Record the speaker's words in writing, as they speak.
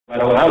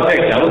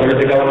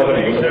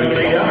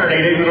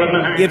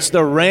It's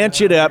the Ranch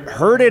It Up,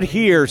 Heard It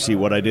Here, see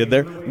what I did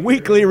there?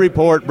 Weekly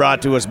report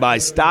brought to us by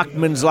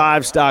Stockman's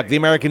Livestock, the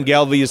American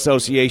Gelbvieh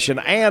Association,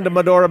 and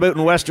Medora Boot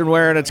and Western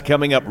Wear, and it's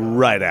coming up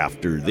right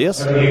after this.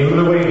 Hi,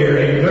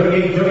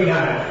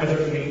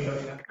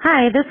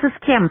 this is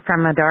Kim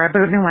from Medora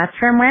Boot and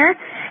Western Wear,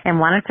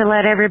 and wanted to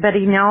let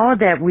everybody know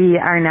that we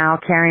are now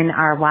carrying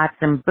our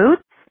Watson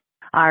boots.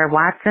 Our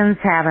Watsons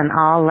have an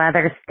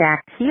all-leather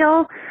stacked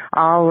heel,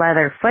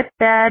 all-leather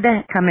footbed,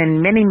 come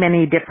in many,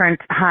 many different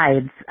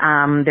hides.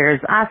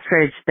 There's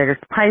ostrich, there's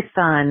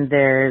python,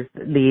 there's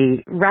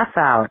the rough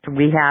out.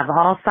 We have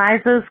all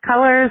sizes,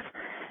 colors,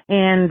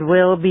 and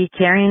we'll be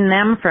carrying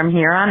them from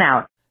here on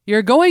out.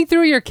 You're going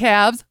through your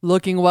calves,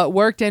 looking what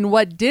worked and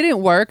what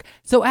didn't work.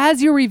 So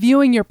as you're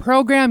reviewing your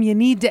program, you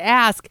need to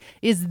ask,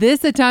 is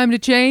this a time to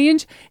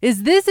change?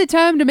 Is this a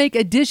time to make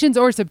additions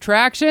or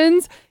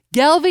subtractions?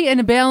 Gelbvieh and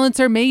a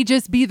Balancer may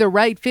just be the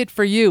right fit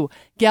for you.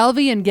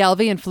 Gelbvieh and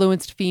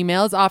Gelbvieh-influenced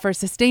females offer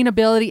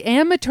sustainability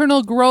and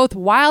maternal growth,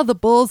 while the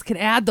bulls can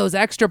add those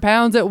extra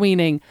pounds at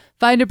weaning.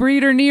 Find a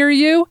breeder near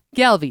you,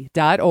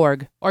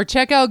 gelbvieh.org, or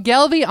check out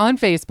Gelbvieh on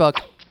Facebook.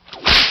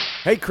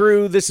 Hey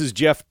crew, this is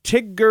Jeff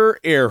Tigger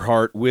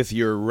Earhart with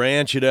your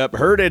Ranch It Up,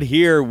 Heard It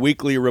Here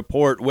weekly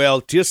report. Well,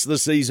 'tis the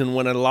season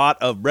when a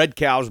lot of bred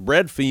cows,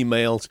 bred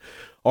females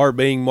are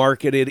being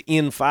marketed.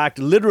 In fact,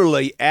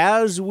 literally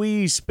as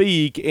we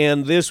speak,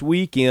 and this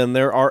weekend,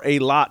 there are a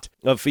lot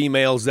of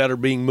females that are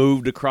being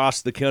moved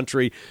across the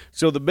country.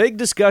 So the big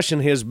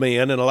discussion has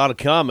been, and a lot of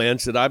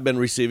comments that I've been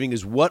receiving,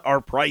 is what are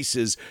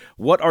prices?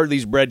 What are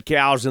these bred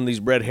cows and these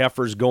bred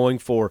heifers going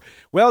for?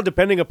 Well,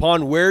 depending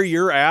upon where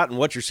you're at and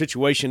what your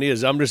situation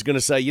is, I'm just going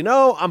to say,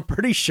 I'm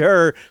pretty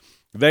sure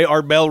they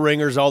are bell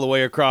ringers all the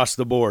way across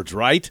the boards,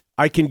 right?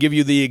 I can give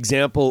you the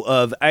example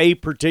of a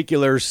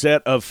particular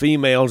set of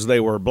females. They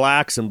were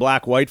blacks and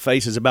black-white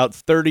faces, about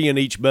 30 in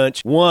each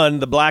bunch.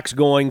 The black's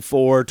going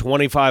for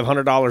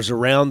 $2,500 a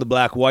round. The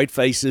black-white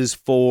faces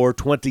for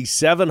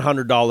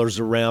 $2,700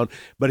 a round.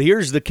 But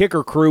here's the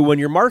kicker, crew. When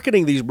you're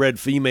marketing these bred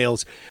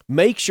females,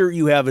 make sure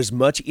you have as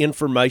much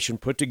information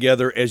put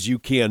together as you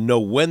can.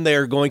 Know when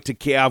they're going to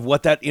calve,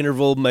 what that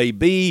interval may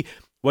be,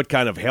 what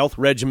kind of health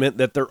regimen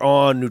that they're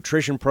on,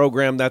 nutrition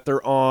program that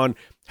they're on,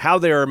 how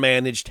they are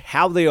managed,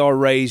 how they are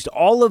raised.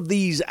 All of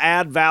these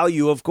add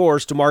value, of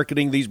course, to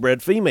marketing these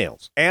bred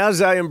females.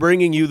 As I am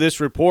bringing you this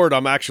report,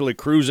 I'm actually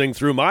cruising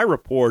through my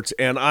reports,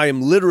 and I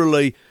am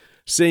literally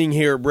seeing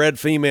here bred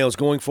females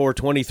going for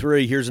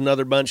 23. Here's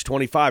another bunch,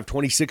 25,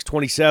 26,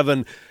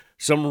 27.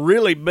 Some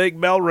really big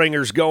bell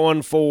ringers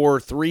going for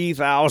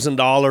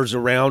 $3,000 a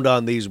round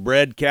on these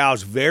bred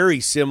cows. Very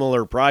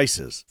similar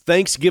prices.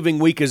 Thanksgiving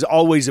week is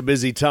always a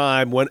busy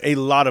time when a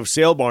lot of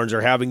sale barns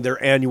are having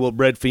their annual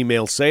bred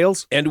female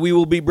sales. And we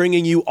will be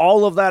bringing you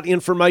all of that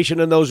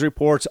information and those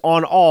reports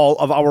on all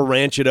of our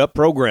Ranch It Up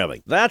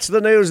programming. That's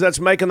the news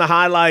that's making the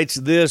highlights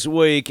this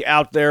week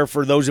out there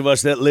for those of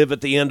us that live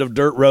at the end of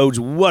dirt roads.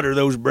 What are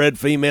those bred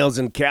females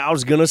and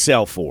cows going to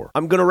sell for?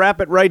 I'm going to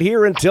wrap it right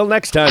here. Until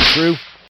next time, crew.